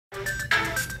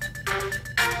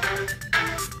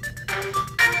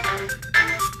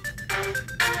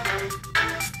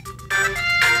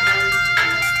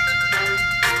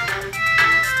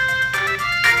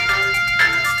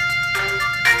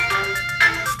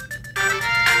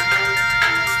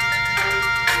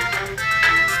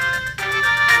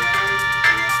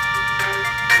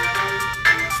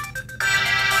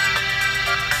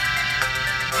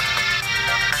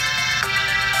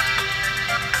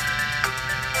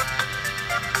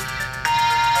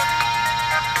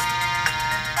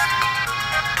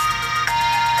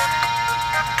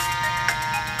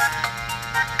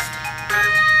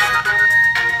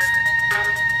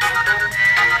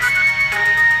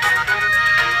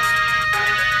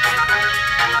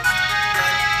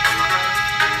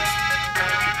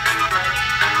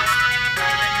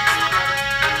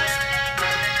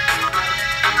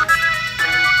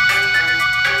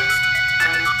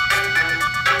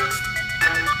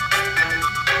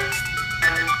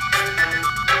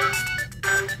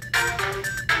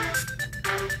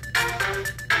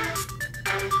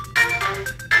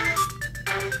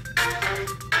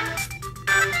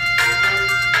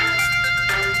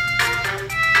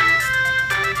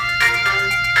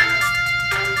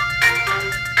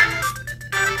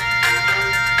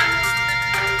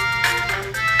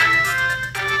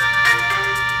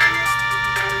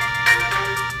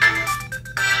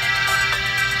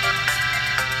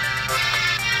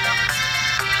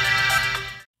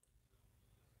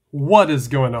What is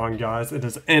going on, guys? It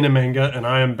is Animanga, and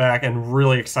I am back and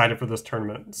really excited for this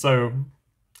tournament. So,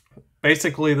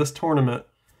 basically, this tournament,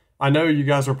 I know you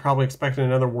guys were probably expecting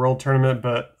another world tournament,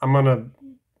 but I'm going to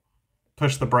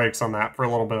push the brakes on that for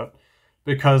a little bit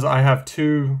because I have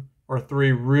 2 or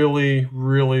 3 really,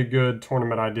 really good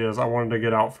tournament ideas I wanted to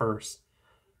get out first.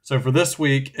 So, for this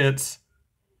week, it's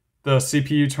the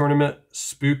CPU tournament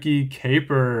Spooky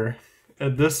Caper.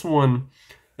 And this one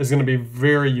is going to be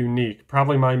very unique,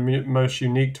 probably my most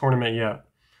unique tournament yet.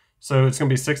 So it's going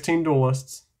to be 16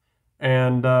 duelists,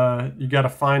 and you got to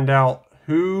find out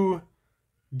who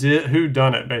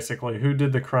done it, basically, who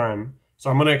did the crime.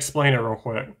 So I'm going to explain it real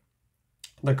quick.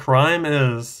 The crime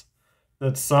is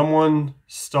that someone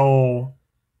stole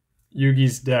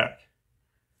Yugi's deck.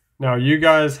 Now you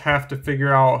guys have to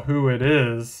figure out who it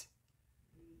is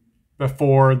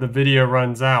before the video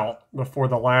runs out, before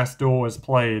the last duel is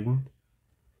played.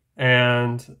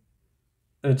 And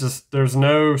there's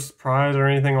no surprise or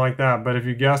anything like that. But if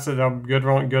you guess it, good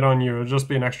on you. It'll just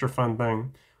be an extra fun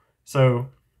thing. So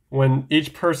when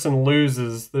each person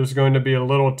loses, there's going to be a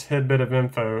little tidbit of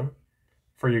info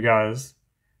for you guys.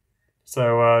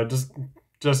 So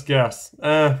just guess.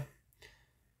 I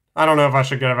don't know if I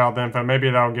should give out the info. Maybe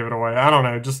that'll give it away. I don't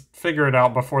know. Just figure it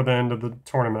out before the end of the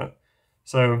tournament.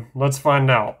 So let's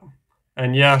find out.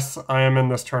 And yes, I am in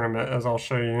this tournament, as I'll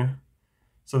show you.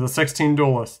 So the 16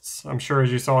 duelists, I'm sure as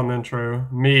you saw in the intro,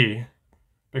 me,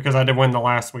 because I did win the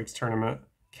last week's tournament.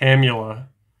 Camula.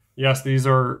 Yes, these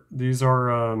are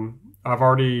I've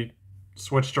already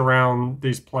switched around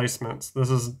these placements. This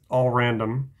is all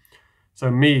random.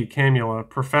 So me, Camula,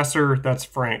 Professor, that's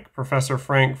Frank. Professor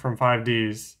Frank from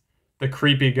 5Ds. The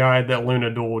creepy guy that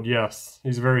Luna dueled, yes.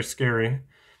 He's very scary.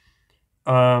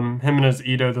 Him and his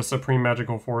Ito, the Supreme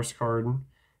Magical Force card.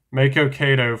 Mako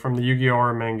Kato from the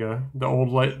Yu-Gi-Oh! Manga,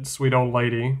 the sweet old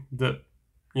lady that,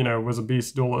 was a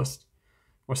beast duelist.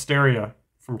 Wisteria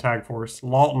from Tag Force.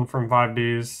 Lawton from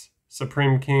 5Ds.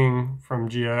 Supreme King from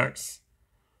GX.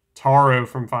 Taro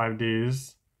from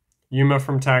 5Ds. Yuma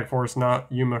from Tag Force, not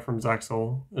Yuma from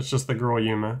Zexal. It's just the girl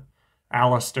Yuma.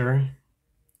 Alistair.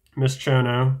 Miss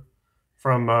Chono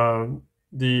from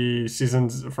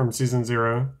Season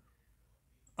 0.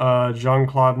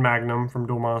 Jean-Claude Magnum from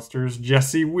Duel Monsters.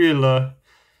 Jesse Wheeler,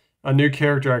 a new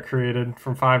character I created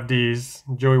from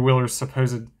 5Ds. Joey Wheeler's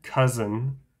supposed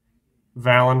cousin.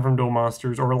 Valen from Duel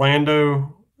Monsters.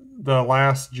 Orlando, the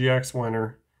last GX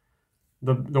winner.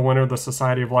 The winner of the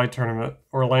Society of Light tournament.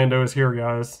 Orlando is here,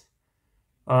 guys.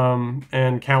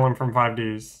 And Callum from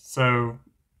 5Ds. So,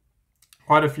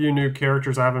 quite a few new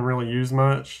characters I haven't really used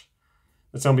much.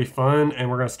 It's going to be fun,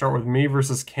 and we're going to start with me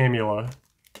versus Camula.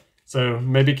 So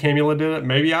maybe Camula did it,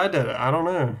 maybe I did it, I don't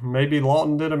know. Maybe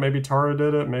Lawton did it, maybe Taro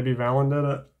did it, maybe Valen did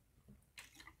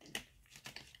it.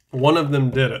 One of them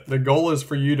did it. The goal is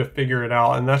for you to figure it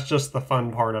out, and that's just the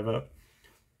fun part of it.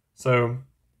 So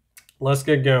let's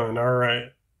get going. All right.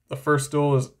 The first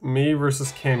duel is me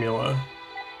versus Camula.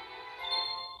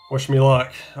 Wish me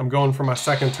luck. I'm going for my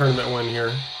second tournament win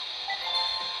here.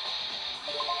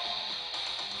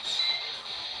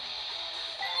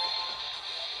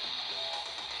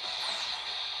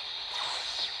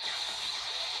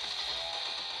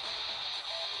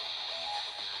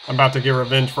 I'm about to get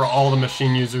revenge for all the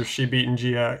machine users she beat in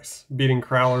GX. Beating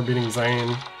Crowler, beating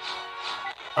Zane.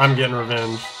 I'm getting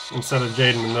revenge instead of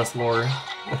Jaden in this lore.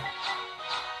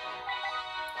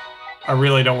 I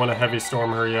really don't want to heavy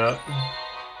storm her yet.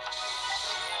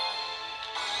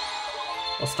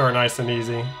 I'll start nice and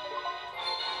easy.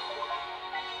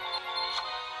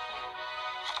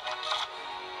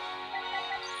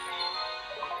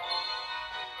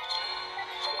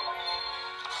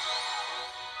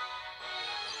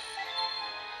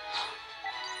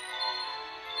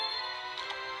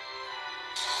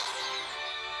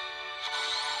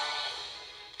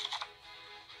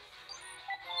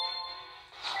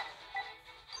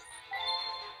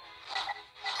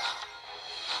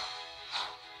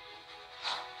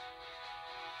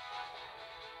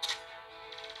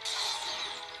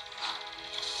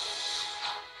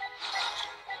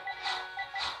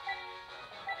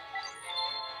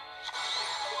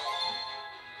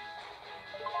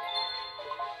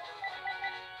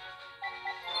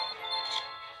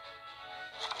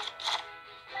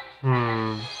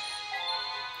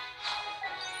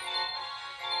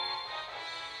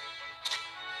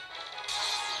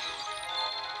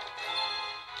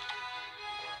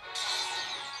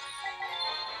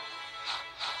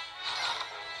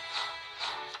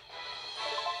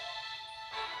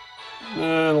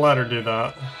 Let her do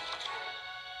that.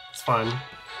 It's fine.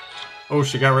 Oh,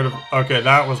 she got rid of... Okay,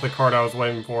 that was the card I was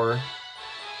waiting for.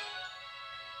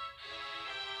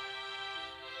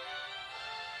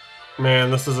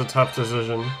 Man, this is a tough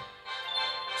decision.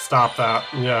 Stop that.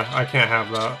 Yeah, I can't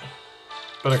have that.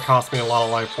 But it cost me a lot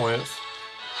of life points.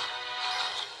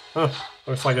 Huh,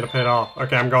 looks like it paid off.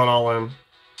 Okay, I'm going all in.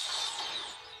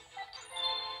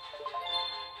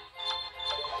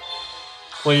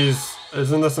 Please,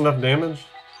 isn't this enough damage?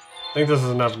 I think this is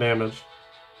enough damage.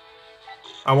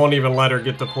 I won't even let her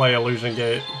get to play Illusion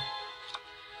Gate.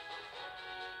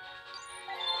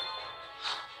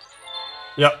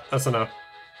 Yep, that's enough.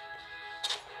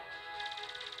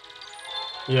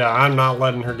 Yeah, I'm not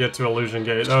letting her get to Illusion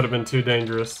Gate. That would have been too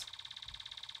dangerous.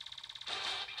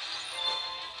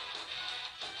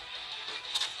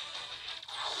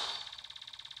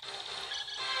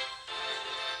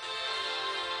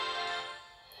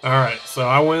 Alright, so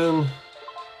I win.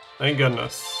 Thank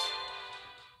goodness.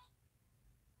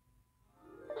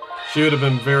 She would have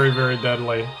been very, very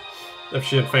deadly if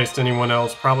she had faced anyone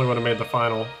else. Probably would have made the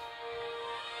final.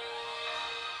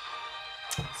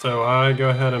 So I go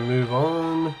ahead and move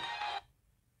on.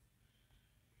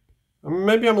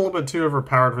 Maybe I'm a little bit too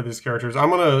overpowered for these characters.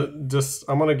 I'm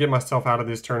gonna get myself out of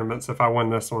these tournaments if I win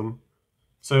this one.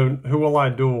 So who will I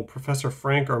duel? Professor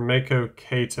Frank or Mako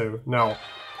Kato? Now,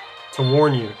 to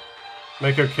warn you,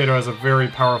 Mako Kato has a very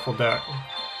powerful deck.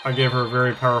 I gave her a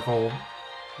very powerful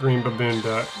green baboon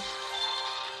deck.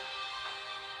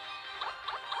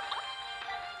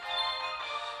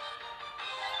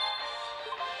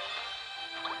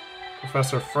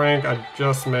 Professor Frank, I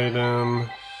just made him.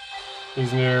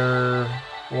 He's near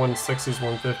 160s,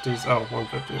 150s. Oh,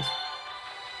 150s.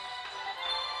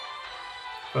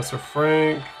 Professor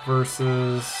Frank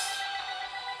versus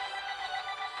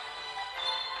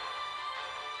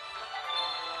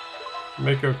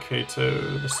Mako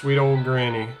Kato, the sweet old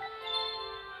granny,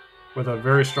 with a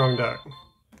very strong deck.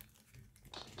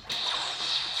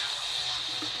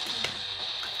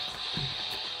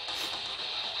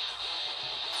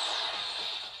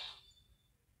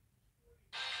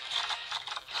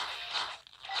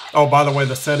 Oh, by the way,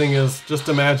 the setting is, just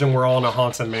imagine we're all in a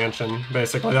haunted mansion,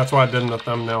 basically. That's why I did in the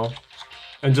thumbnail.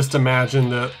 And just imagine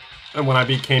that when I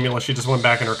beat Camula, she just went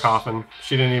back in her coffin.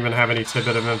 She didn't even have any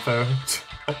tidbit of info.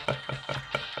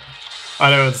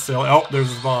 I know, it's silly. Oh, there's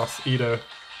his boss, Ito.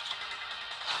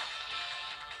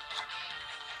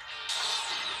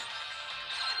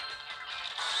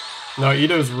 No,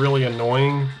 Ito's really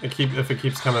annoying if it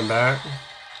keeps coming back.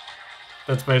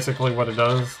 That's basically what it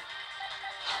does.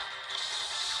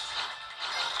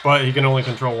 But he can only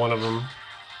control one of them.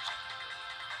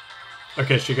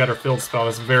 Okay, she got her field spell.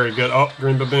 That's very good. Oh,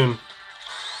 green baboon.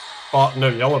 Oh, no,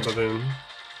 yellow baboon.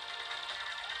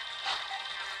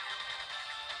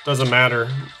 Doesn't matter.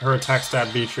 Her attack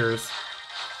stat beats yours.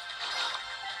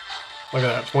 Look at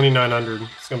that, 2,900.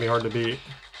 It's going to be hard to beat.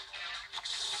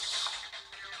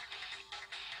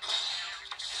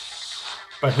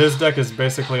 But his deck is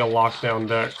basically a lockdown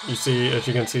deck. You see, as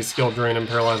you can see, Skill Drain and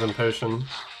Paralyzing Potion.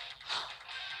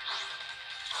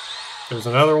 There's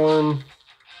another one.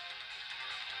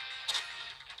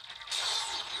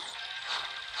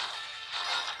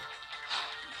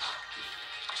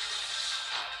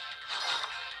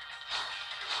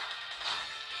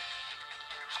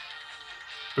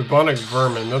 Bubonic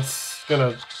Vermin. That's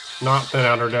gonna not thin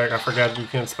out her deck. I forgot you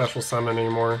can't special summon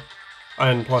anymore.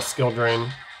 And plus Skill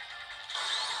Drain.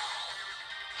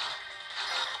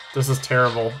 This is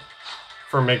terrible.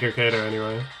 For Mako Kato,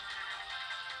 anyway.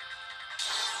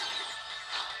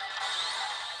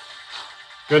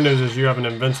 Good news is you have an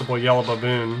invincible yellow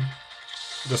baboon.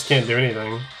 Just can't do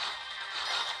anything.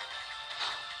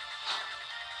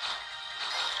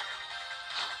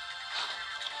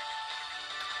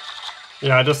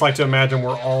 Yeah, I just like to imagine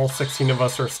we're all 16 of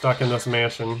us are stuck in this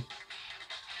mansion.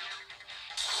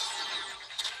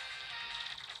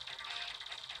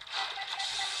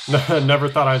 Never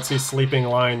thought I'd see Sleeping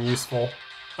Lion useful.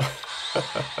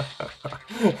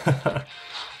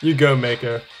 You go,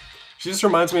 Mako. She just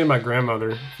reminds me of my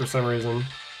grandmother, for some reason.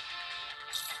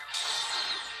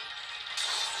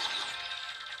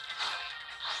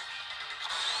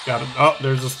 Got it. Oh,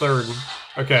 there's his third.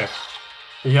 Okay.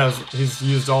 He's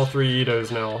used all 3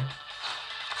 Itos now.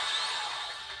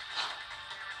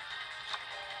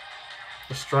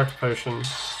 Destruct Potion.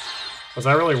 Was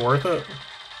that really worth it?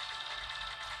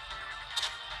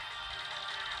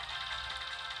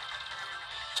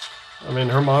 I mean,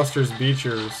 her monsters beat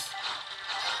yours.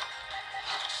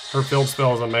 Her field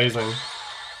spell is amazing.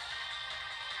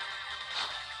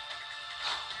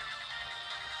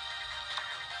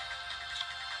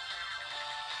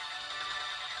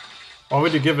 Why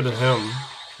would you give it to him?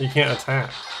 He can't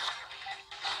attack.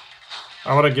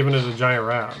 I would have given it to Giant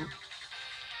Rat.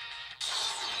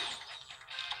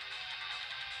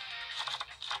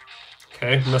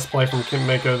 Okay, misplay from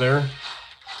Mako there.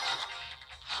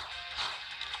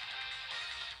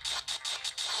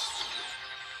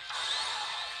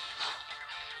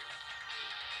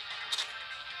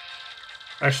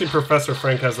 Actually, Professor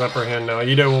Frank has the upper hand now.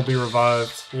 Ito will be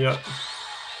revived. Yep.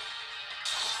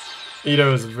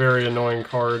 Ito is a very annoying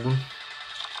card.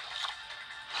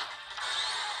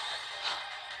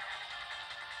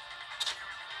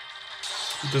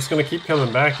 Just gonna keep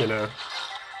coming back, you know.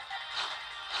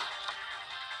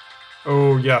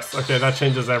 Oh, yes. Okay, that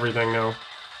changes everything now.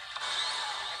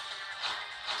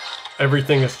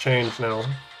 Everything has changed now.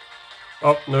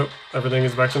 Oh, nope. Everything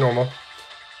is back to normal.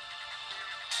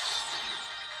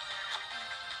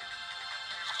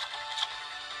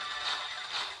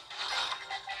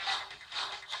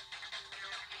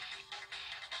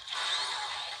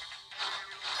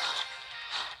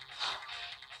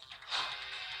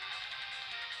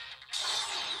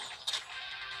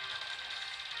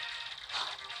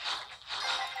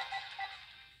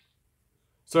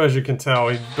 So as you can tell,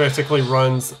 he basically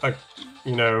runs a,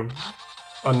 you know,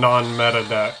 a non-meta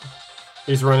deck.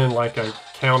 He's running like a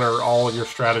counter all of your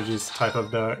strategies type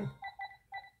of deck.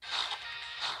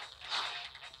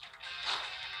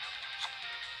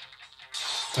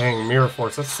 Dang, Mirror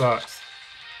Force, that sucks.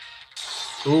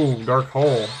 Ooh, Dark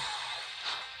Hole.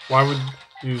 Why would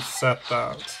you set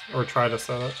that? Or try to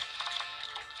set it?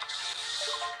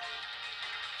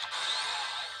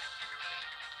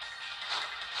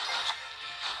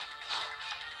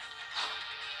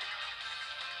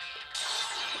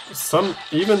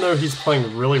 Even though he's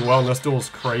playing really well and this duel is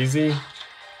crazy,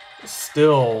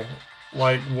 still,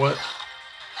 like,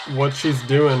 what she's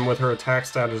doing with her attack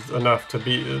stat is enough to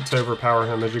overpower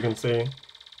him, as you can see.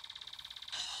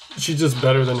 She's just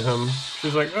better than him.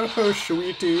 She's like, oh,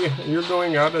 sweetie, you're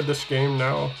going out of this game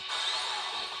now.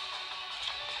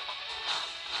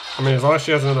 I mean, as long as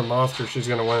she has another monster, she's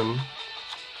gonna win.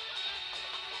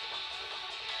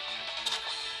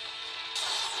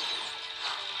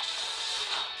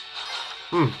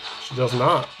 She does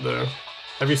not, though.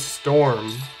 Heavy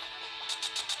Storm.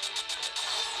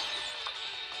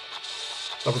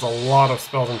 That was a lot of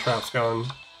spells and traps gone.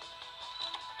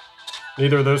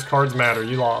 Neither of those cards matter.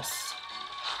 You lost.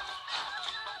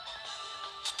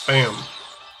 Bam.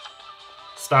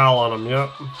 Style on him, yep.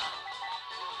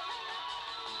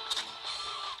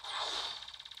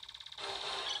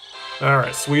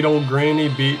 Alright, sweet old granny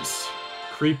beats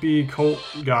creepy cult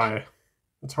guy.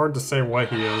 It's hard to say what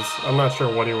he is. I'm not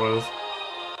sure what he was.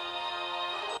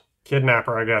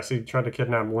 Kidnapper, I guess. He tried to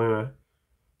kidnap Luna.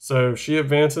 So she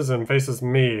advances and faces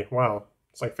me. Wow.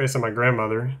 It's like facing my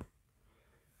grandmother.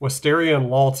 Wisteria and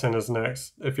Lawton is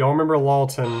next. If y'all remember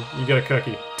Lawton, you get a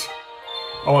cookie.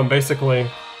 Oh, and basically...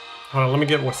 Hold on, let me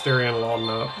get Wisteria and Lawton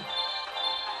up.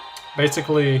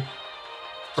 Basically,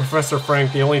 Professor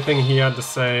Frank, the only thing he had to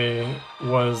say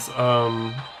was,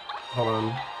 hold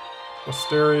on.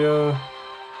 Wisteria...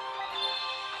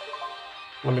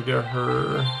 Let me get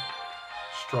her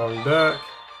strong deck.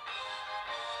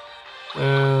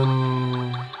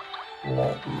 And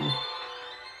Walton.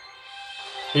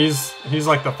 He's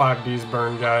like the 5Ds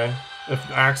burn guy. If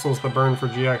Axel's the burn for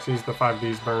GX, he's the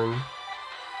 5Ds burn.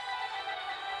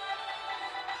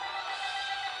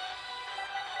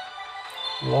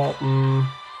 Walton.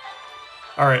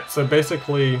 Alright, so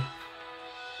basically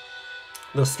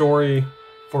the story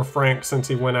for Frank since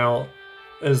he went out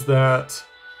is that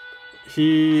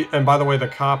he, and by the way, the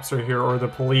cops are here, or the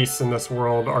police in this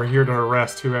world are here to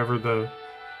arrest whoever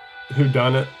who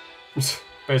done it.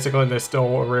 Basically, they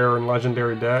stole a rare and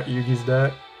legendary deck, Yugi's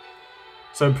deck.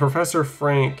 So Professor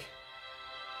Frank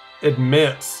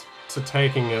admits to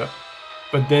taking it,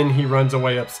 but then he runs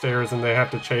away upstairs and they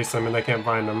have to chase him and they can't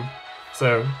find him.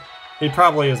 So he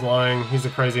probably is lying. He's a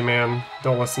crazy man.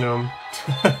 Don't listen to him.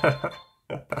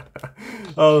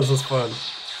 Oh, this is fun.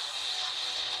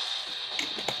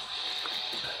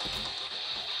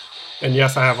 And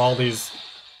yes, I have all these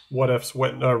what-ifs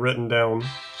written down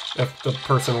if the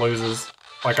person loses.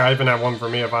 Like, I even have one for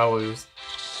me if I lose.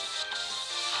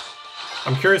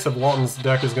 I'm curious if Walton's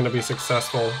deck is going to be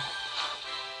successful.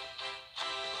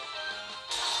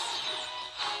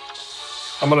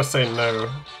 I'm going to say no.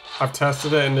 I've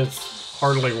tested it and it's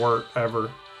hardly worked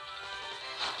ever.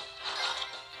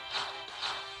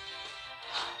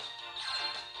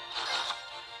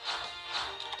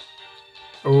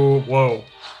 Oh, whoa.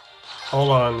 Hold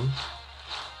on.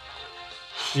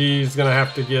 She's gonna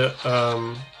have to get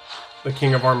the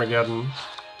King of Armageddon.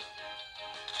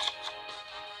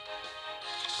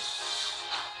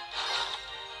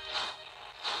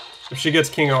 If she gets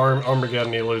King of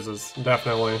Armageddon, he loses.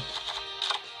 Definitely.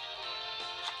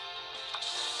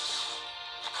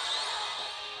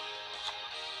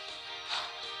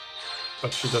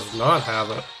 but she does not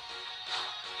have it.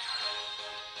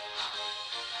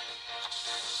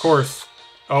 Of course.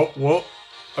 Oh, whoa.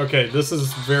 Okay, this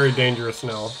is very dangerous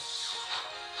now.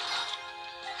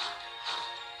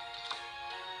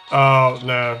 Oh,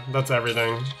 no, that's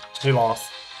everything. He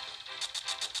lost.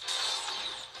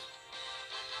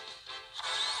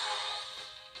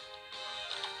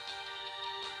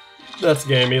 That's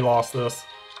game, he lost this.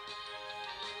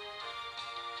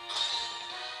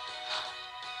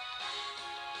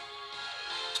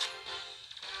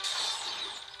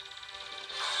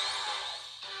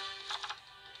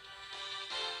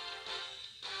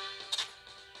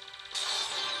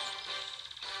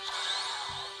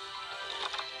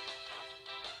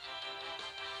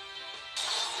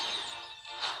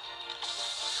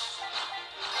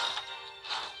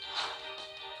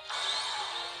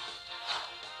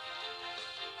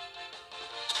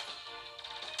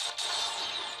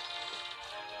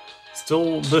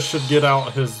 Still, this should get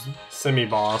out his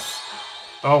semi-boss.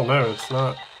 Oh no, it's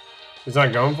not. He's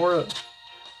not going for it?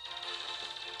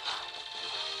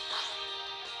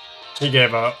 He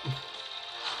gave up.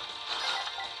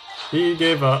 He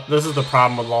gave up. This is the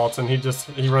problem with Lawton.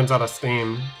 He runs out of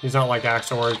steam. He's not like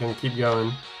Axel where he can keep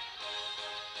going.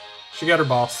 She got her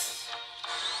boss.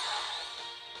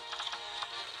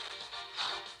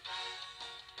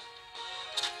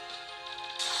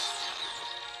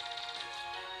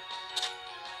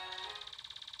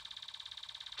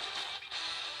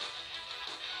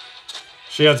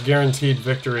 She has guaranteed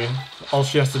victory. All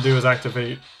she has to do is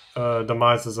activate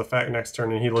Demise's effect next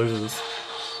turn and he loses.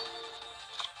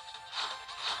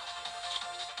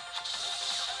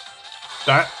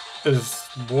 That is...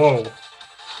 whoa.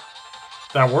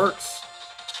 That works.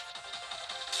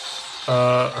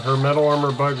 Her metal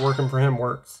armor bug working for him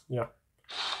works. Yeah.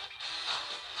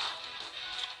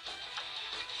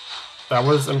 That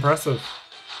was impressive.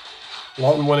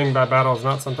 Lawton winning by battle is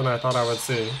not something I thought I would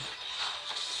see.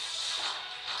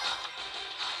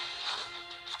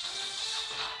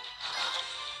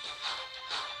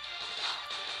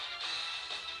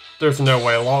 There's no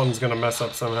way. Lawton's gonna mess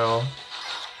up somehow.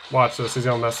 Watch this, he's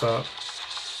gonna mess up.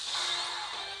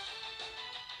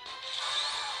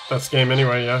 That's game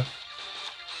anyway, yeah.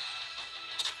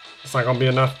 It's not gonna be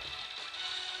enough.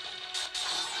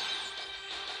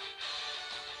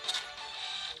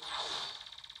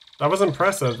 That was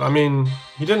impressive. I mean,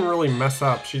 he didn't really mess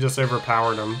up. She just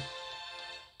overpowered him.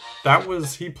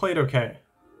 He played okay.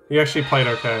 He actually played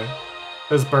okay.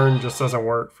 His burn just doesn't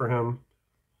work for him.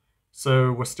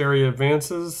 So Wisteria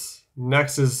advances.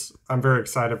 Next is, I'm very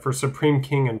excited, for Supreme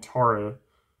King and Taro.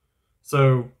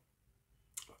 So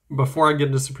before I get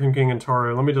into Supreme King and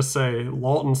Taro, let me just say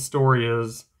Lawton's story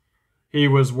is he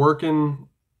was working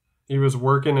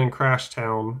in Crash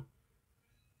Town,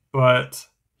 but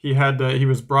he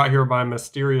was brought here by a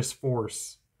mysterious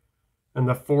force. And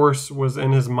the force was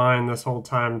in his mind this whole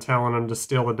time telling him to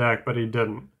steal the deck, but he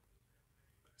didn't.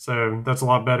 So that's a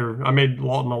lot better. I made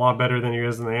Lawton a lot better than he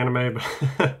is in the anime,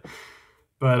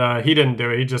 but he didn't do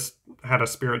it. He just had a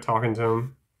spirit talking to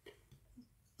him.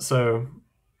 So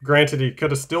granted, he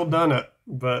could have still done it,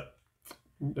 but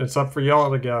it's up for y'all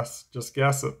to guess. Just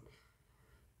guess it.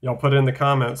 Y'all put it in the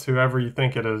comments, whoever you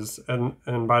think it is,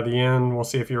 and by the end, we'll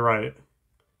see if you're right.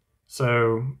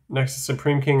 So next is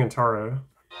Supreme King and Taro.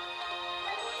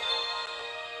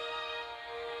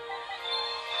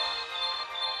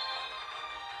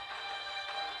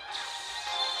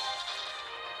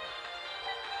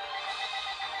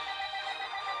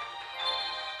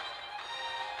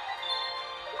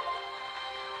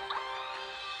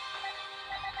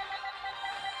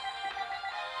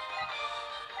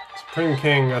 Supreme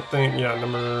King, I think, yeah,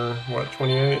 number, what,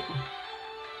 28?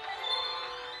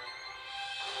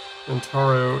 And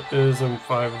Taro is in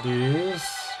 5Ds.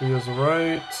 He is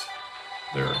right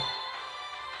there.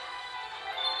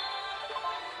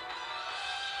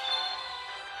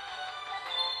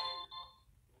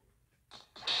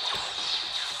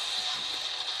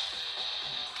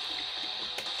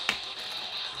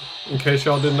 In case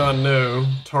y'all did not know,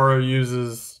 Taro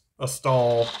uses a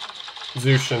stall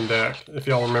Zushin deck, if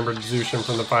y'all remember Zushin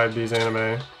from the 5Ds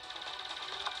anime.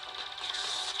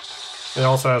 It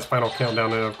also has Final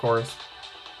Countdown in it, of course.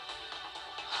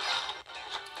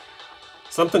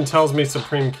 Something tells me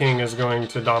Supreme King is going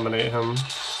to dominate him.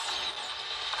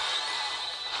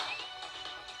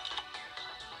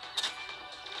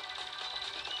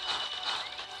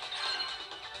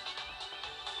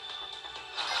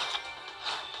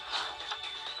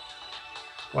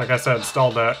 Like I said,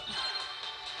 stall deck.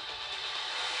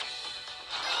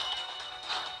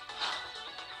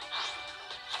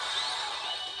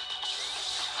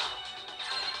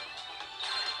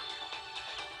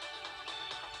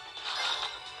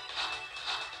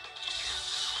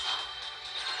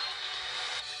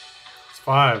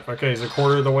 5. Okay, he's a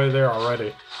quarter of the way there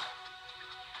already.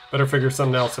 Better figure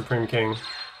something out, Supreme King.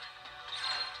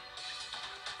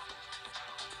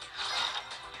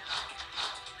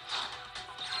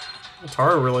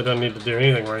 Taro really doesn't need to do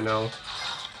anything right now.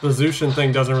 The Zushin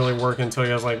thing doesn't really work until he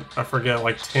has, like, I forget,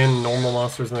 like 10 normal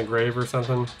monsters in the grave or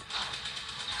something.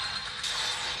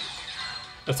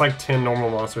 It's like 10 normal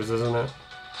monsters, isn't it?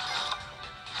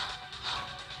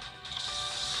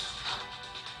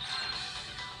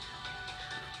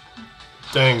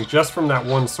 Dang, just from that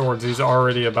one swords, he's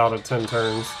already about at 10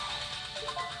 turns.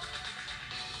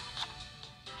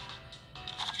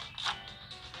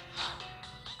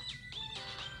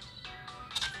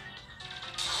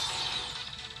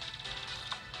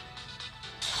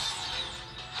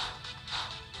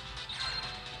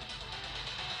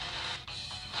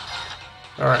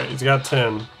 Alright, he's got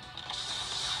 10.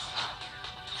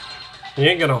 He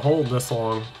ain't gonna hold this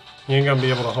long. He ain't gonna be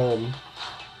able to hold.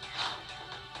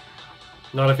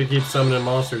 Not if he keeps summoning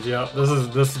monsters. Yeah, this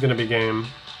is gonna be game.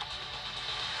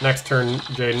 Next turn,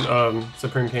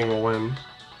 Supreme King will win.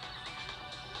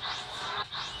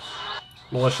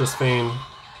 Malicious Fiend.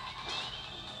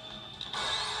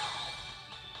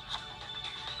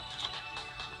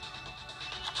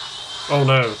 Oh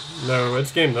no, no,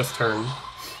 it's game this turn.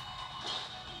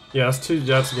 Yeah,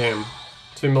 that's game.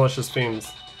 2 Malicious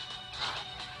Fiends.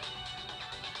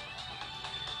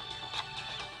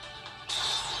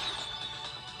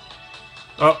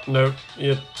 Oh, no.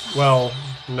 Well,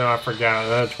 no, I forgot.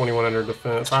 I had 2100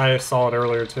 defense. I saw it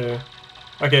earlier, too.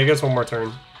 Okay, I guess one more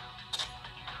turn.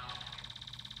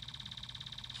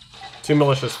 2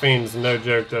 Malicious Fiends, no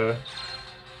joke, though.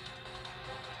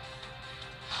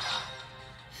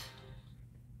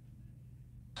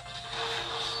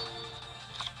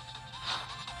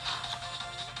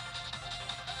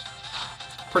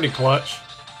 Pretty clutch.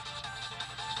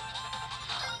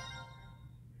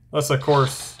 Unless, of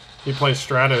course, he plays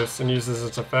Stratos and uses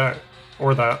its effect.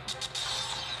 Or that.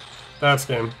 That's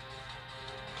game.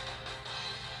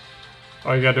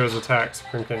 All you gotta do is attack,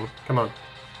 Supreme King. Come on.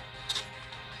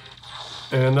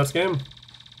 And that's game.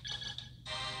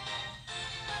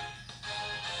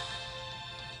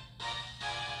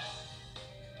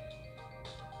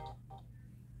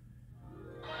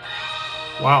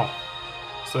 Wow.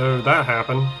 So that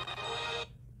happened.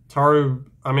 Taro,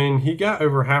 I mean, he got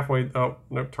over halfway. Oh,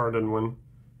 nope, Taro didn't win.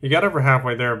 He got over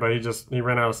halfway there, but he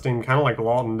ran out of steam, kind of like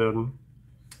Lawton did.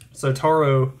 So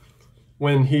Taro,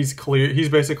 when he's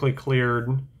basically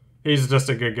cleared. He's just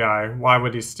a good guy. Why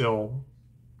would he steal?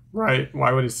 Right?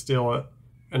 Why would he steal it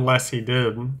unless he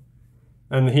did?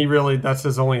 And he really, that's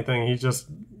his only thing. He's just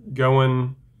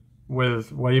going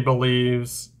with what he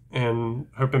believes and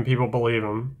hoping people believe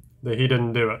him that he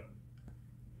didn't do it.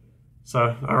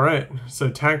 So, alright. So,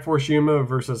 Tag Force Yuma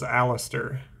versus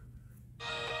Alistair.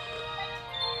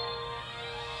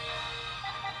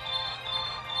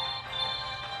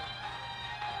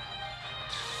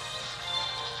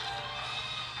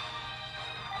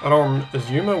 I don't,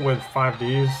 is Yuma with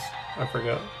 5Ds? I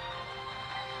forget.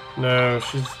 No,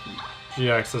 she's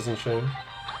GX, isn't she?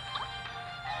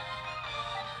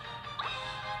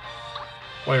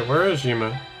 Wait, where is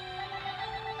Yuma?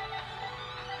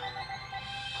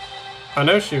 I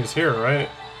know she was here, right?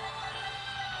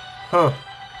 Huh.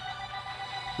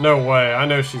 No way, I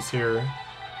know she's here.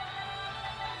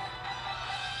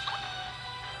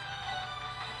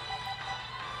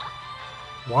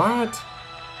 What?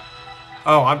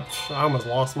 Oh, I almost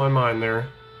lost my mind there.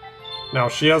 Now,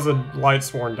 she has a Light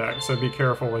Sworn deck, so be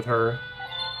careful with her.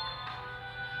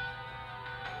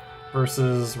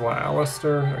 Versus, what,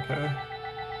 Alistair? Okay.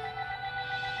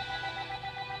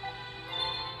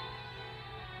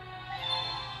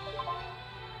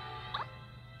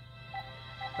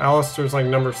 Alistair's like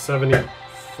number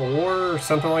 74 or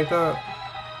something like that.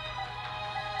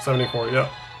 74,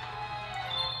 yep.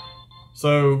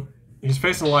 So, he's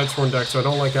facing a Light Sworn deck, so I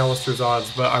don't like Alistair's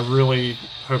odds, but I really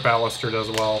hope Alistair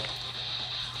does well.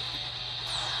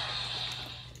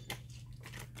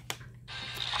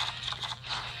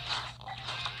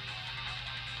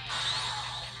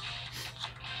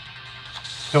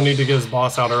 He'll need to get his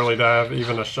boss out early to have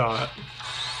even a shot.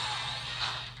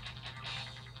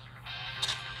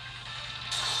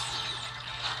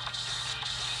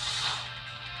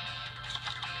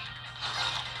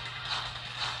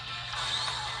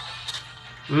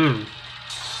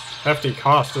 Hefty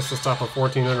cost just to stop a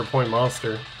 1400 point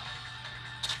monster.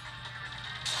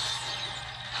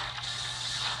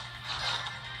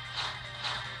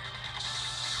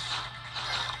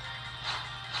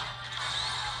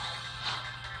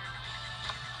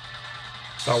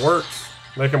 That works.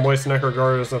 Make him waste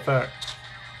Necrogarder's effect.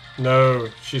 No,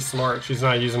 she's smart. She's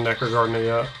not using Necker Gardener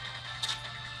yet.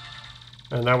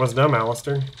 And that was dumb,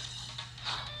 Alistair.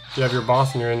 If you have your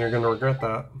boss in your end, you're going to regret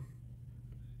that.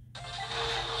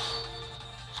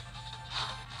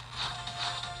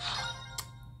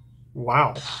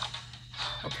 Wow.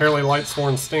 Apparently Light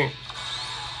Sworn stink.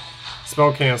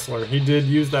 Spell Canceller. He did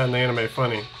use that in the anime.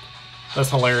 Funny. That's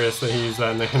hilarious that he used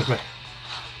that in the anime.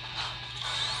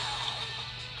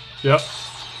 Yep.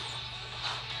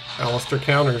 Alistair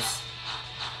counters.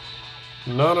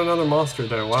 Not another monster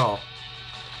though. Wow.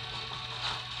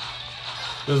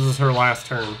 This is her last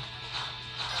turn.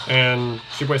 And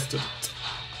she wasted it.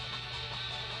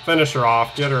 Finish her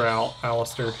off. Get her out,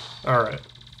 Alistair. Alright.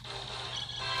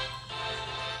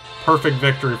 Perfect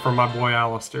victory for my boy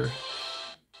Alistair.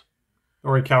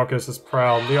 Orichalcos is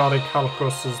proud. The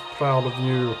Orichalcos is proud of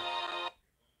you.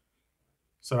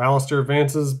 So Alistair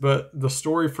advances, but the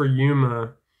story for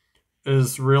Yuma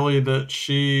is really that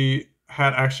she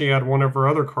had actually had one of her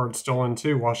other cards stolen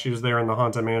too while she was there in the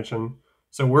Haunted Mansion.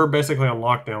 So we're basically on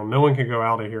lockdown. No one can go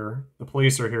out of here. The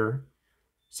police are here.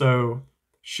 So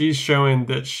she's showing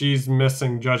that she's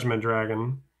missing Judgment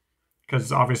Dragon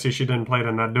because obviously she didn't play it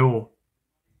in that duel.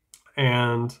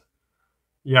 And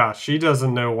yeah, she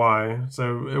doesn't know why.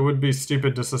 So it would be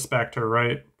stupid to suspect her,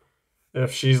 right?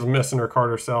 If she's missing her card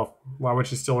herself, why would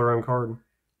she steal her own card?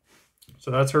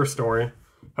 So that's her story.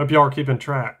 Hope y'all are keeping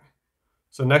track.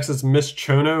 So next is Miss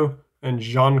Chono and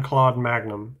Jean-Claude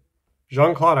Magnum.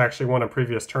 Jean-Claude actually won a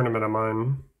previous tournament of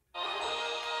mine.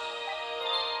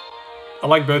 I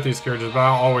like both these characters, but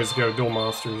I'll always go dual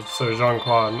monsters. So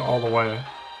Jean-Claude all the way.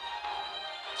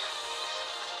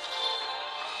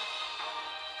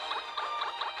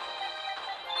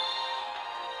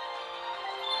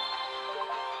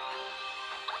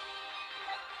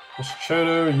 Miss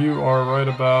Chono, you are right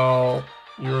about...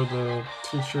 You're the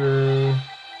teacher...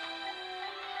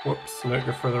 Whoops, no,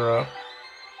 go further up.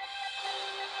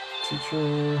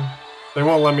 Teacher... They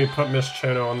won't let me put Miss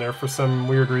Chono on there for some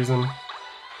weird reason.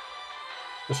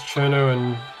 Miss Chono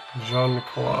and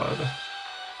Jean-Claude.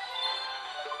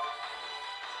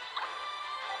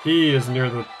 He is near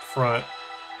the front.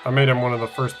 I made him one of the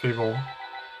first people.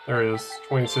 There he is,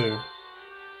 22.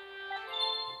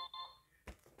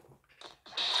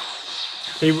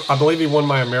 I believe he won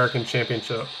my American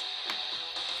Championship.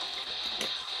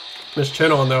 Miss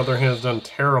Chono, on the other hand, has done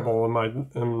terrible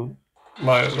in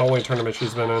the only tournament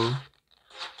she's been in.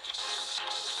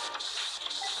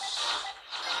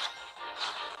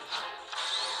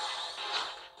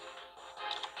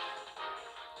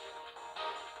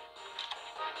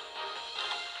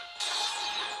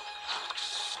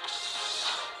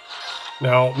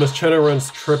 Now, Miss Chono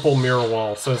runs triple mirror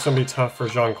wall, so it's going to be tough for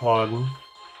Jean-Claude.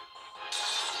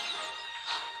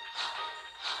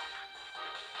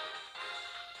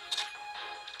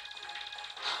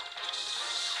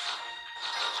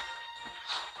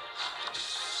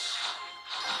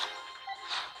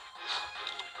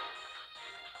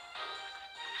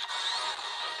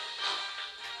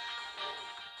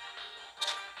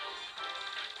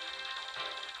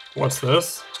 What's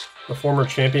this? The former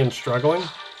champion struggling?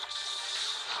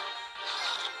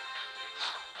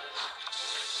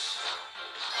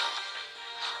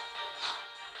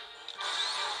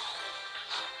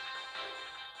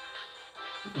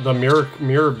 The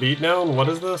mirror beatdown? What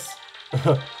is this?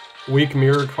 Weak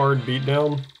mirror card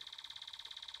beatdown?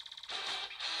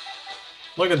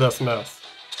 Look at this mess.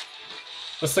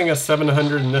 This thing has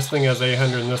 700 and this thing has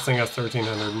 800 and this thing has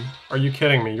 1300. Are you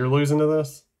kidding me? You're losing to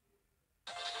this?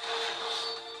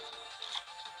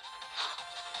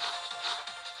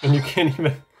 And you can't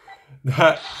even...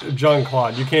 That...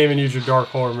 Jean-Claude, you can't even use your Dark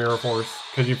Hole or Mirror Force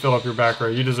because you fill up your back row.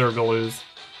 You deserve to lose.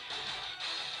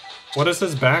 What is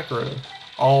his back row?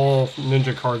 All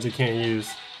ninja cards he can't use.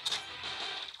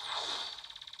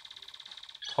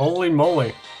 Holy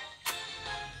moly.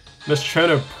 Miss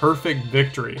Chono, perfect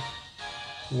victory.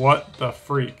 What the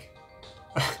freak?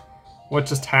 What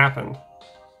just happened?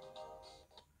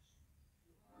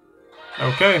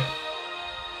 Okay.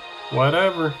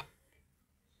 Whatever.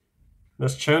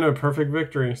 Miss Chono, perfect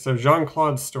victory. So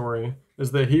Jean-Claude's story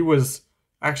is that he was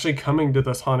actually coming to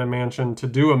this Haunted Mansion to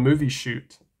do a movie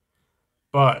shoot.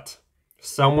 But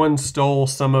someone stole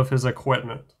some of his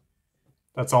equipment.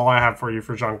 That's all I have for you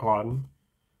for Jean-Claude.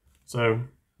 So,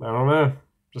 I don't know.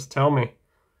 Just tell me.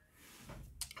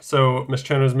 So, Miss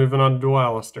Chono's moving on to Dual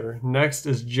Alistair. Next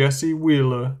is Jesse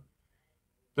Wheeler,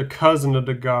 the cousin of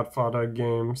the Godfather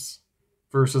games,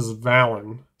 versus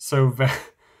Valen. So,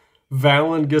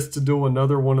 Valen gets to duel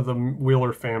another one of the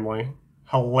Wheeler family.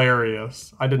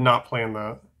 Hilarious. I did not plan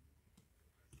that.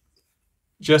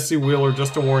 Jesse Wheeler,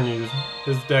 just to warn you,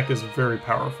 his deck is very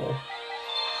powerful.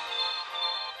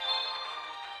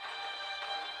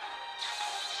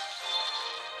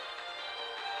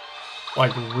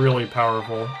 Like, really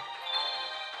powerful.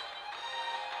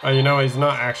 You know, he's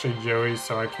not actually Joey,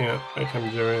 so I can't make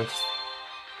him Joey. Just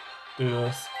do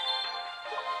this.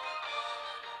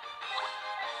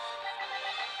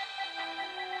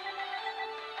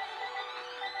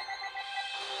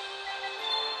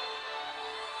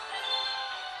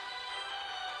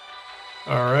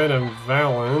 Alright, and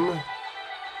Valen.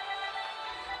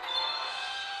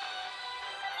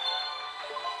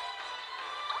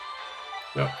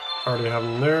 Yep, already have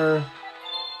him there.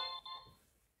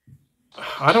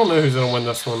 I don't know who's gonna win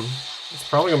this one. It's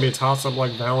probably gonna be a toss-up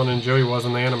like Valen and Joey was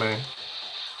in the anime.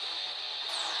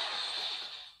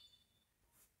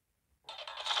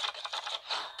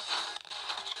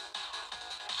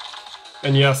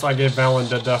 And yes, I gave Valen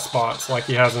the death spots like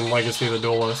he has in Legacy of the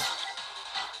Duelist.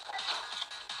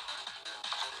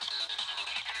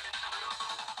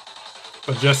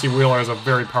 But Jesse Wheeler has a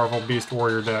very powerful Beast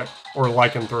Warrior deck, or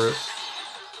Lycanthrope.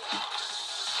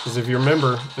 Because if you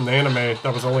remember, in the anime,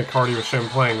 that was the only card he was shown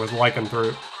playing, was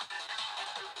Lycanthrope.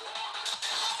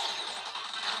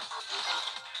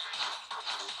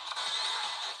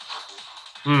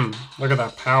 Look at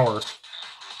that power.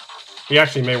 He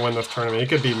actually may win this tournament. He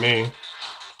could beat me.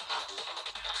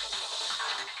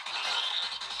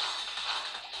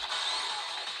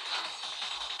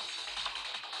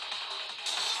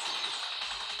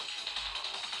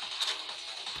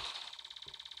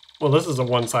 Well, this is a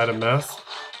one-sided mess.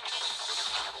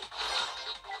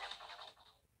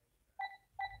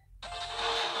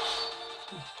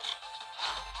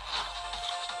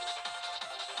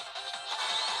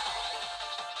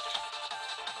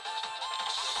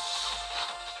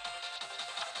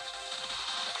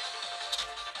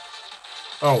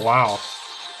 Oh, wow.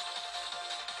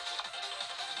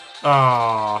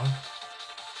 Ah.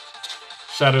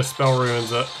 Shadow Spell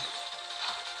ruins it.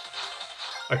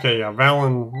 Okay, yeah,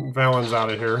 Valen's out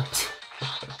of here.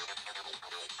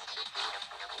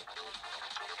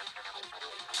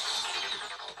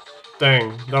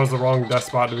 Dang, that was the wrong death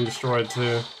spot to be destroyed,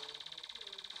 too.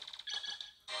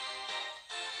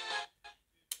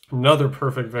 Another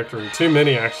perfect victory. Too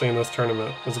many, actually, in this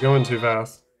tournament. It's going too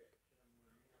fast.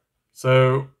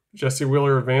 So, Jesse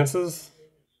Wheeler advances.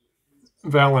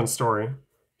 Valen's story.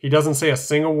 He doesn't say a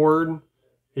single word.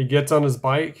 He gets on his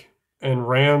bike and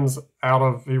rams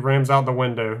out the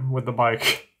window with the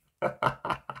bike.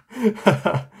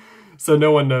 So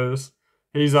no one knows.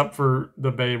 He's up for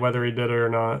debate whether he did it or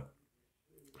not.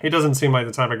 He doesn't seem like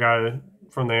the type of guy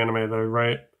from the anime, though,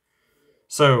 right?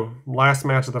 So, last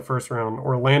match of the first round,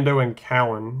 Orlando and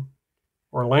Callan.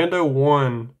 Orlando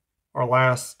won our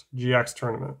last GX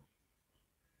tournament.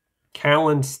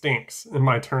 Callan stinks in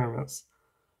my tournaments.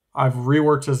 I've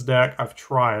reworked his deck. I've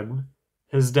tried.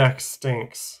 His deck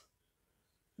stinks.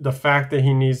 The fact that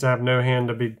he needs to have no hand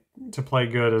to play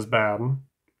good is bad.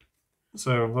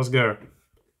 So, let's go.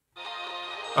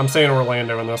 I'm saying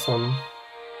Orlando in this one.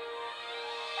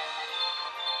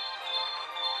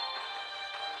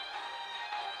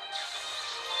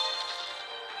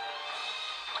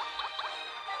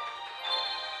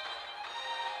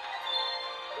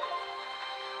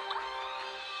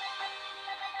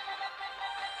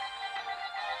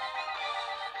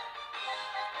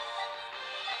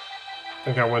 I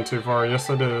think I went too far.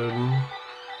 Yes, I did.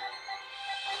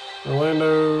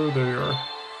 Orlando, there you are.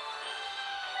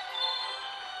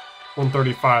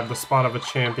 135, the spot of a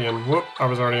champion. Whoop, I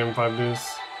was already in 5Ds.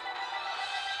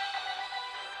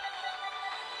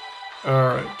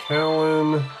 Alright,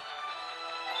 Callan.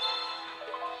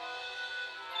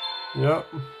 Yep.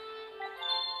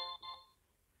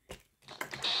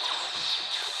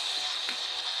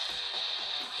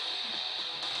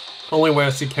 Only way I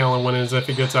see Callan winning is if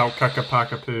he gets out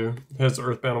Kakapakapu, his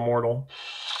Earthbound Immortal.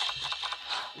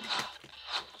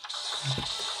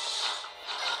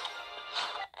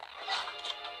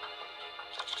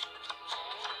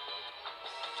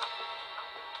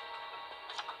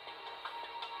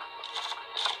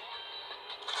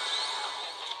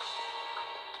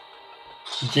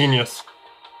 Genius.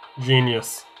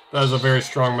 Genius. That is a very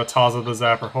strong Mataza the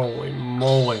Zapper. Holy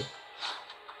moly.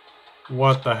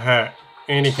 What the heck?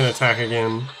 And he can attack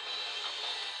again.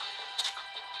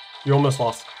 You almost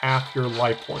lost half your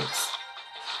life points.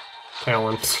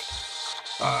 Callan.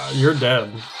 You're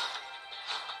dead.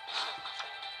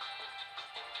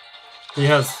 He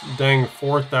has, dang,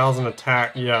 4,000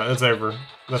 attack. Yeah, it's over.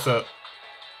 That's it.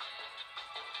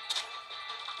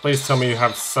 Please tell me you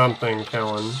have something,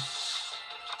 Callan.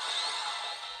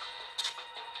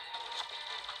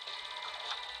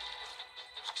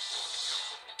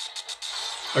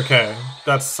 Okay,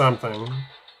 that's something.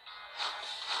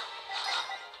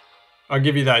 I'll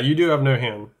give you that. You do have no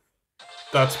hand.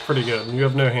 That's pretty good. You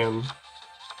have no hand.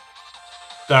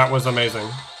 That was amazing.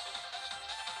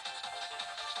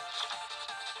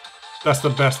 That's the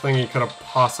best thing you could have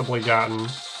possibly gotten.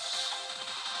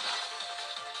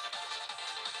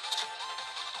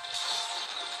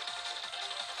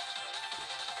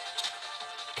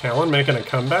 Callan making a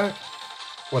comeback?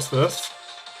 What's this?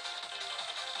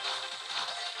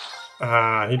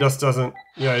 He just doesn't...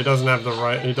 Yeah, he doesn't have the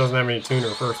right... He doesn't have any tuner,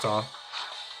 first off.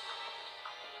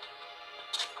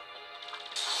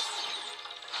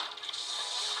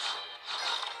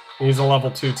 He's a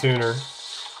level 2 tuner.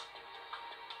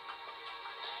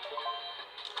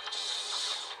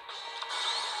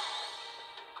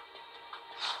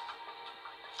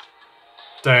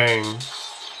 Dang.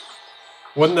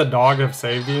 Wouldn't the dog have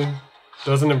saved you?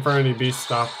 Doesn't Infernity Beast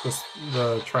stop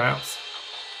the traps?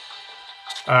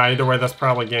 Either way, that's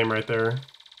probably game right there.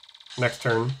 Next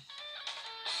turn.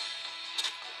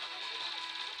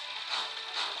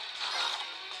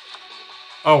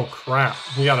 Oh, crap.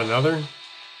 He got another?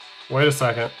 Wait a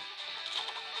second.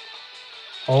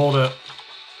 Hold it.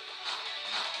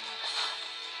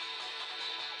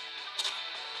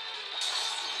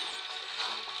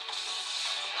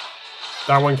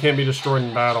 That one can't be destroyed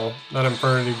in battle. That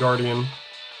Infernity Guardian.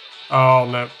 Oh,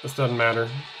 no. This doesn't matter.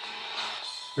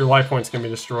 Your life points can be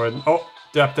destroyed. Oh,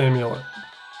 Depth Amulet.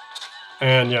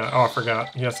 And yeah, oh, I forgot.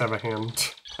 He has to have a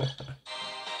hand.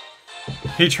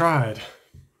 He tried.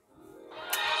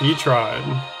 He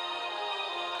tried.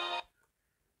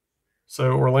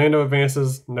 So Orlando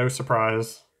advances, no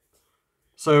surprise.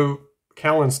 So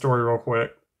Callan's story real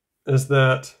quick is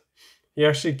that he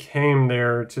actually came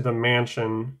there to the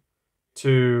mansion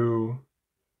to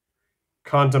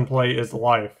contemplate his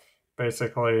life,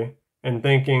 basically, and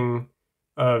thinking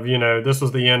of, you know, this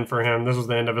was the end for him. This was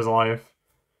the end of his life.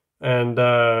 And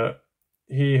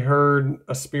he heard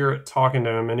a spirit talking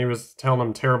to him, and he was telling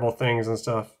him terrible things and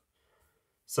stuff.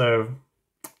 So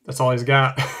that's all he's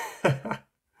got.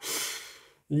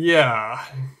 Yeah.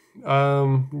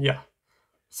 Yeah.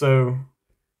 So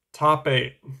top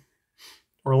 8.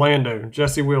 Orlando,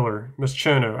 Jesse Wheeler, Miss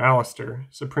Chono, Alistair,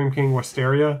 Supreme King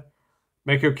Wisteria,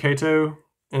 Mako Kato,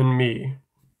 and me.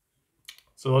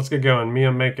 So let's get going. Me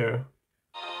and Mako.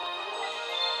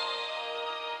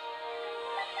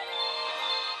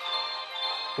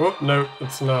 Whoop, no,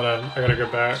 it's not a... I gotta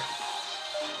go back.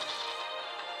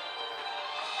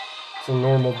 It's a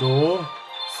normal duel.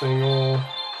 Single...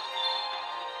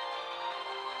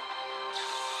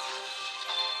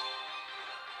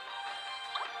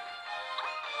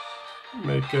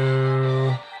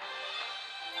 Mako.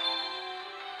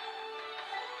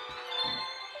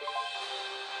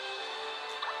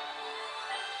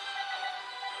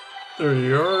 There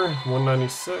you are,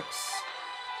 196.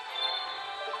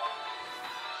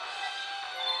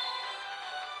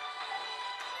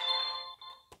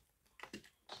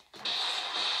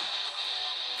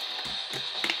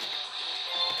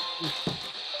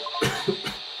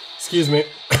 Excuse me.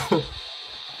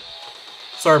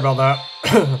 Sorry about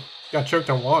that. Got choked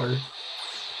on water.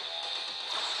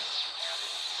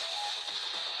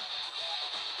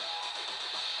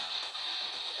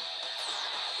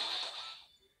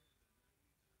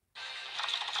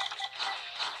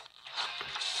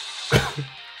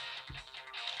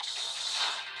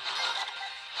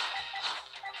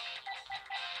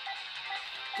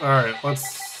 Alright, let's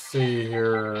see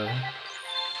here.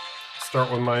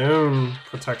 Start with my own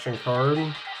protection card.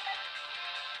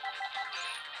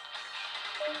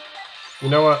 You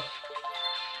know what?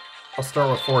 I'll start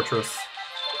with Fortress.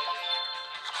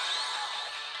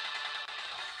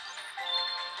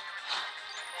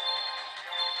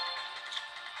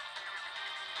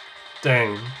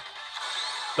 Dang.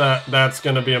 That's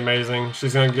gonna be amazing.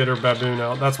 She's gonna get her baboon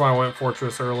out. That's why I went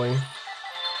Fortress early.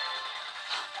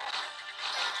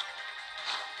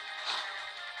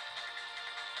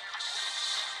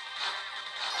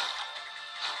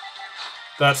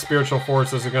 That spiritual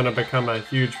force is going to become a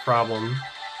huge problem.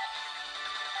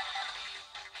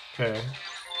 Okay.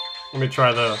 Let me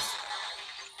try this.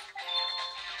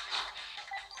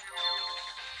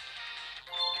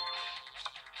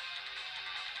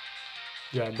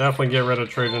 Yeah, definitely get rid of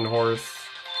Trojan Horse.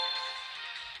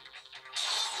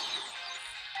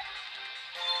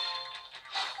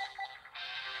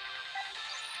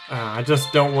 I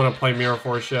just don't want to play Mirror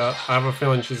Force yet. I have a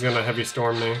feeling she's going to heavy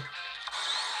storm me.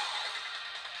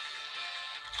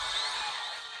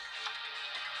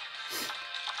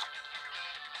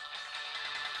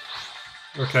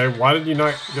 Okay, why did you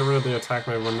not get rid of the attack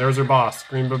mode when there's your boss,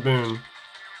 Green Baboon?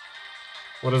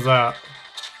 What is that?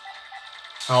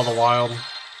 Out of the wild.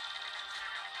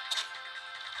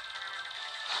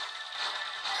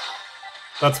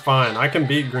 That's fine. I can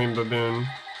beat Green Baboon.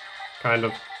 Kind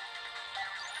of.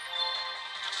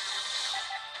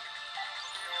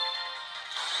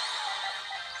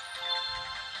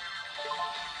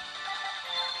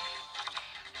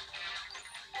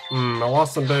 I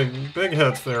lost some big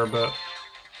hits there, but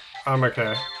I'm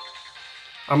okay.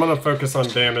 I'm gonna focus on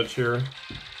damage here.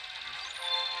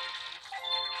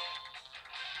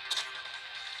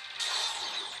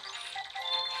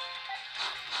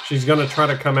 She's gonna try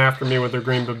to come after me with her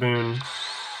Green Baboon.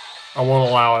 I won't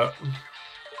allow it.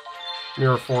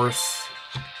 Mirror Force.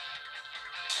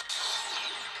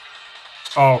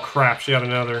 Oh crap, she had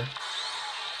another.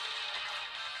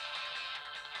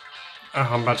 Oh,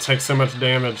 I'm about to take so much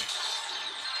damage.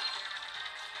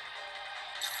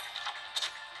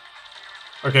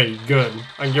 Okay, good.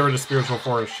 I can get rid of Spiritual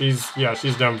Force. She's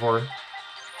done for.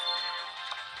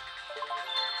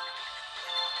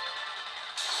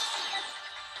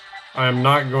 I am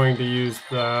not going to use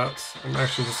that. I'm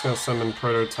actually just going to summon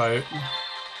Prototype.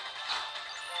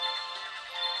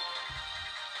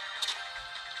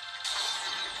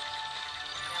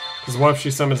 Because what if she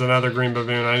summons another Green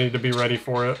Baboon? I need to be ready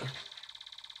for it.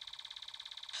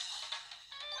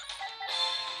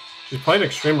 She played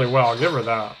extremely well, I'll give her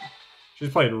that. She's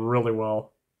played really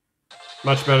well.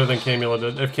 Much better than Camula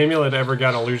did. If Camula had ever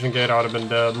got Illusion Gate, I would have been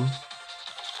dead.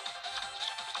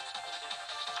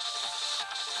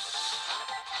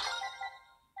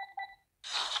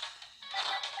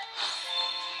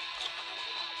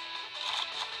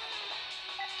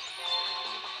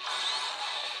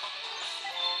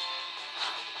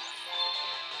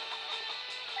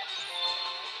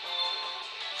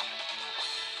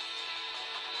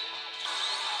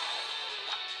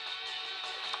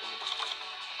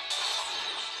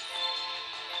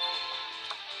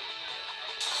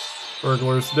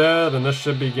 Burglar's dead, and this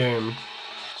should be game.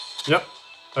 Yep.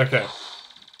 Okay.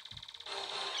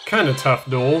 Kind of tough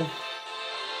duel.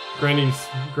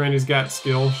 Granny's got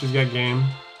skill. She's got game.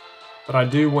 But I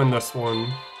do win this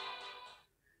one.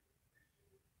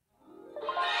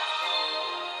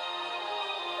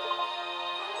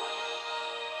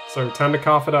 So, time to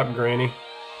cough it up, Granny.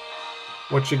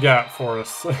 What you got for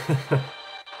us?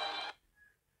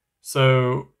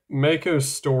 So,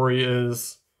 Mako's story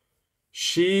is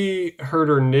she heard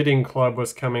her knitting club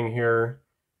was coming here,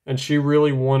 and she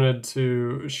really wanted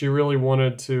to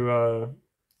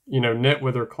you know, knit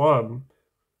with her club.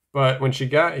 But when she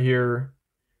got here,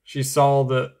 she saw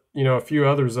that, you know, a few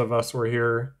others of us were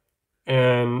here,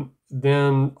 and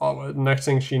then next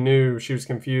thing she knew, she was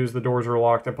confused. The doors were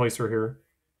locked. I placed her here.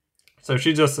 So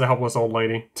she's just a helpless old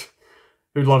lady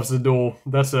who loves to duel.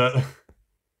 That's it.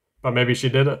 But maybe she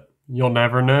did it. You'll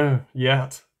never know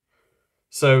yet.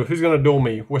 So who's going to duel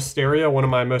me? Wisteria, one of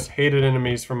my most hated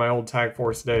enemies from my old Tag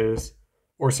Force days,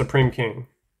 or Supreme King?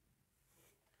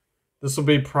 This will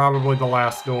be probably the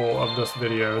last duel of this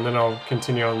video, and then I'll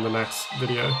continue on the next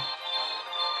video.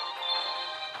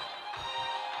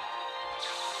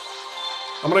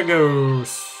 I'm going to go...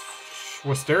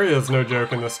 Wisteria is no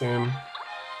joke in this game.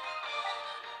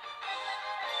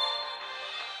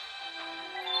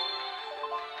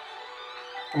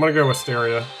 I'm going to go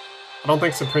Wisteria. I don't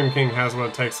think Supreme King has what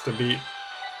it takes to beat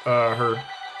her.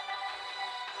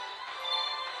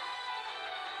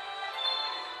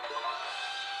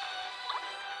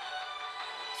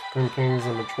 Supreme King's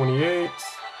number 28.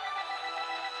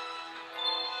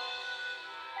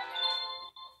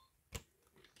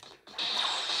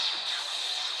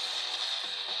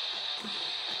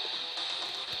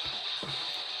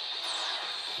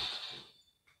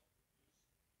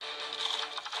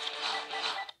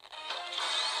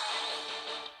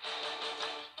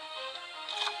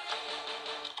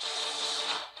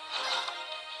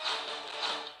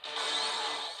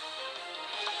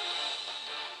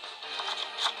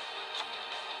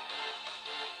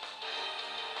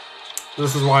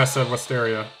 This is why I said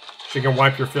Wisteria. She can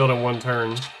wipe your field in one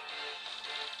turn.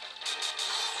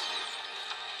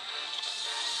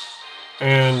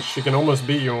 And she can almost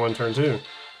beat you in one turn too.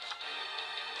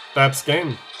 That's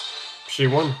game. She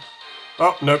won.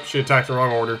 Oh, nope, she attacked the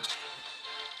wrong order.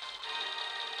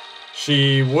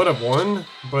 She would have won,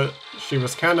 but she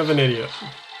was kind of an idiot.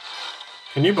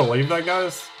 Can you believe that,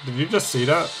 guys? Did you just see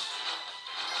that?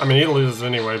 I mean, he loses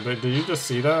anyway, but did you just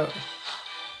see that?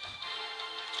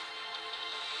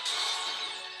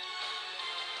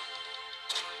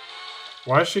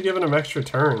 Why is she giving him extra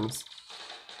turns?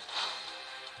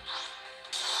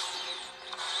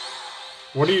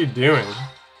 What are you doing?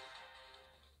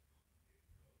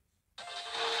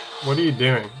 What are you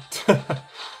doing?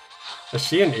 Is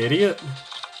she an idiot?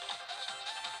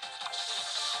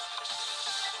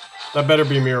 That better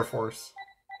be Mirror Force.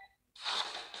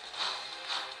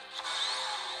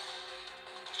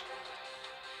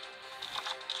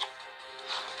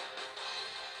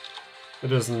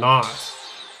 It is not.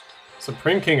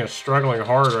 Supreme King is struggling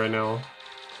hard right now.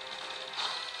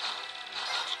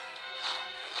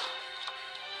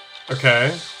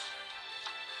 Okay.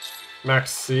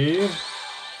 Max C.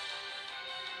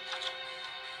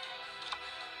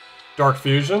 Dark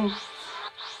Fusion.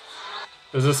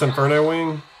 Is this Inferno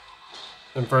Wing?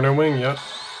 Inferno Wing, yep.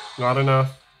 Not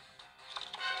enough.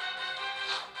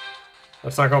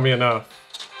 That's not gonna be enough.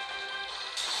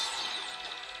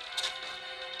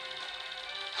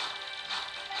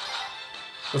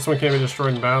 This one can't be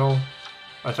destroyed in battle,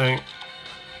 I think.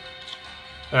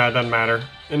 Ah, it doesn't matter.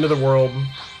 Into the world.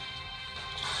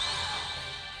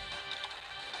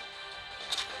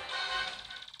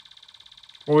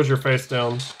 What was your face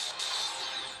down?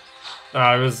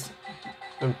 It was...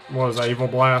 What was that, Evil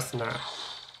Blast? Nah.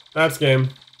 That's game.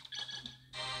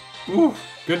 Ooh,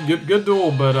 good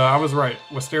duel, but I was right.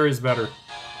 Wisteria's better.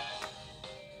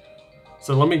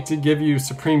 So let me give you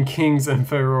Supreme King's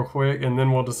info real quick, and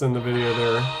then we'll just end the video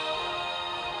there.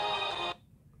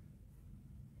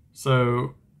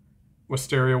 So,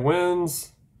 Wisteria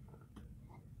wins.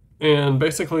 And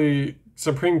basically,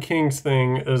 Supreme King's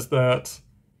thing is that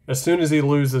as soon as he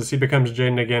loses, he becomes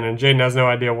Jaden again, and Jaden has no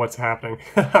idea what's happening.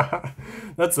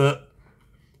 That's it.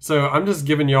 So I'm just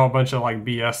giving y'all a bunch of like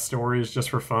BS stories just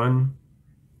for fun.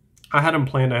 I had them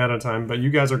planned ahead of time, but you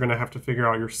guys are going to have to figure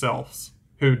out yourselves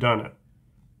who done it.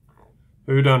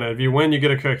 Who done it? If you win, you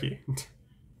get a cookie.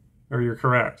 Or you're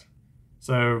correct.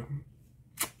 So,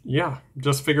 yeah.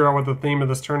 Just figure out what the theme of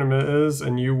this tournament is,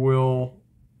 and you will...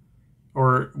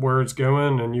 or where it's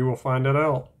going, and you will find it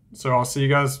out. So I'll see you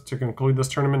guys to conclude this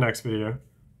tournament next video.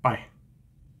 Bye.